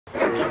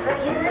looking for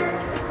you.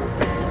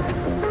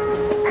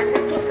 I'm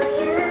looking for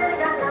you.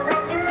 Don't know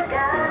where to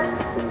go.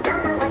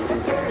 Don't know what to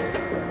do.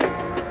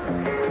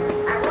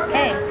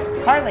 Hey,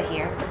 Carla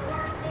here.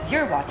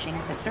 You're watching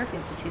the Surf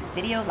Institute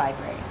Video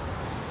Library.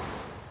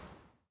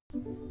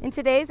 In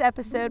today's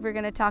episode, we're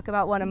going to talk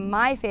about one of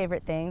my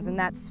favorite things, and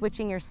that's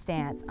switching your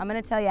stance. I'm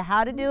going to tell you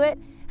how to do it,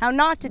 how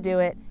not to do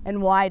it,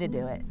 and why to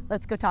do it.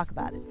 Let's go talk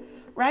about it.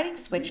 Riding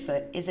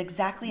switchfoot is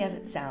exactly as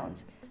it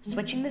sounds,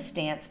 switching the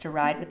stance to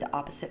ride with the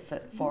opposite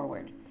foot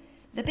forward.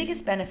 The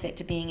biggest benefit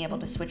to being able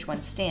to switch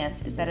one's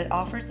stance is that it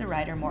offers the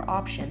rider more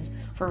options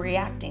for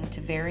reacting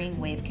to varying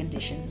wave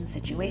conditions and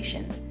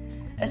situations,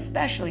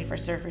 especially for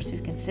surfers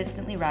who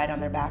consistently ride on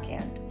their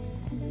backhand.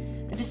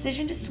 The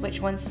decision to switch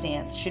one's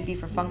stance should be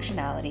for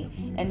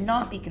functionality and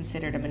not be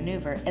considered a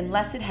maneuver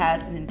unless it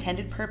has an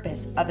intended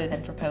purpose other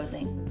than for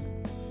posing.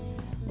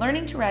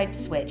 Learning to ride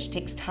switch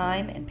takes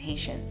time and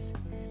patience.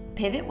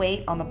 Pivot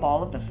weight on the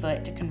ball of the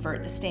foot to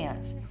convert the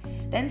stance,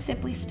 then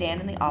simply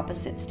stand in the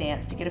opposite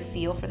stance to get a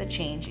feel for the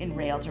change in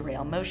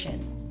rail-to-rail motion.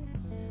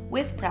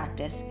 With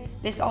practice,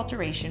 this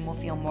alteration will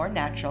feel more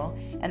natural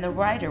and the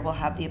rider will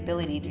have the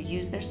ability to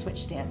use their switch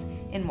stance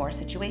in more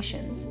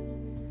situations.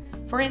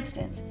 For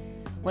instance,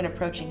 when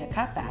approaching a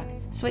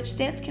cutback, switch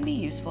stance can be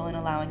useful in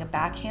allowing a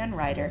backhand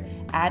rider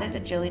added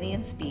agility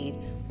and speed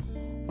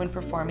when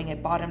performing a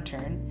bottom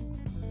turn,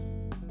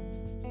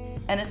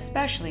 and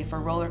especially for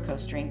roller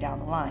coastering down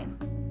the line.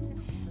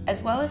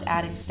 As well as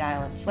adding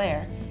style and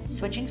flair,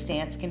 switching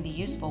stance can be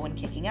useful when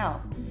kicking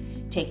out.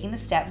 Taking the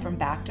step from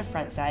back to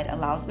front side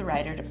allows the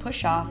rider to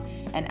push off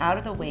and out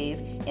of the wave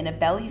in a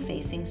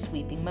belly-facing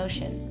sweeping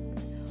motion,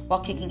 while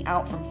kicking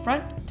out from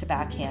front to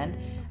backhand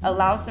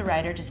allows the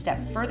rider to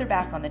step further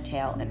back on the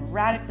tail and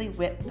radically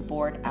whip the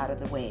board out of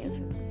the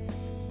wave.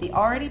 The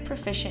already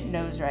proficient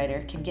nose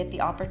rider can get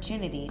the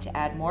opportunity to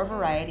add more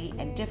variety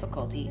and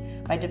difficulty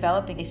by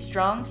developing a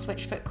strong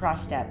switchfoot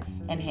cross step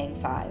and hang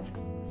five.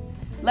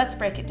 Let's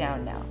break it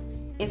down now.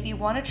 If you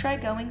want to try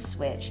going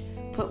switch,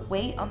 put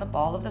weight on the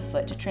ball of the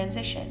foot to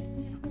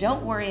transition.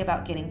 Don't worry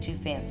about getting too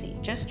fancy,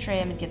 just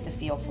trim and get the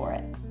feel for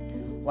it.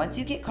 Once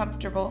you get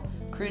comfortable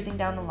cruising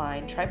down the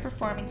line, try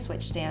performing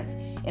switch stance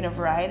in a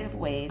variety of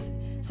ways,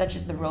 such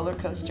as the roller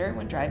coaster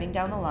when driving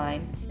down the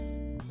line,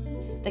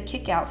 the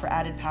kick out for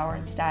added power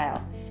and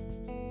style,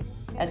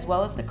 as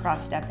well as the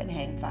cross step and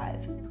hang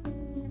five.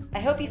 I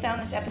hope you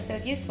found this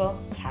episode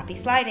useful. Happy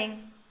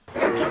sliding!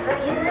 Looking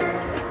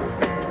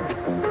for you.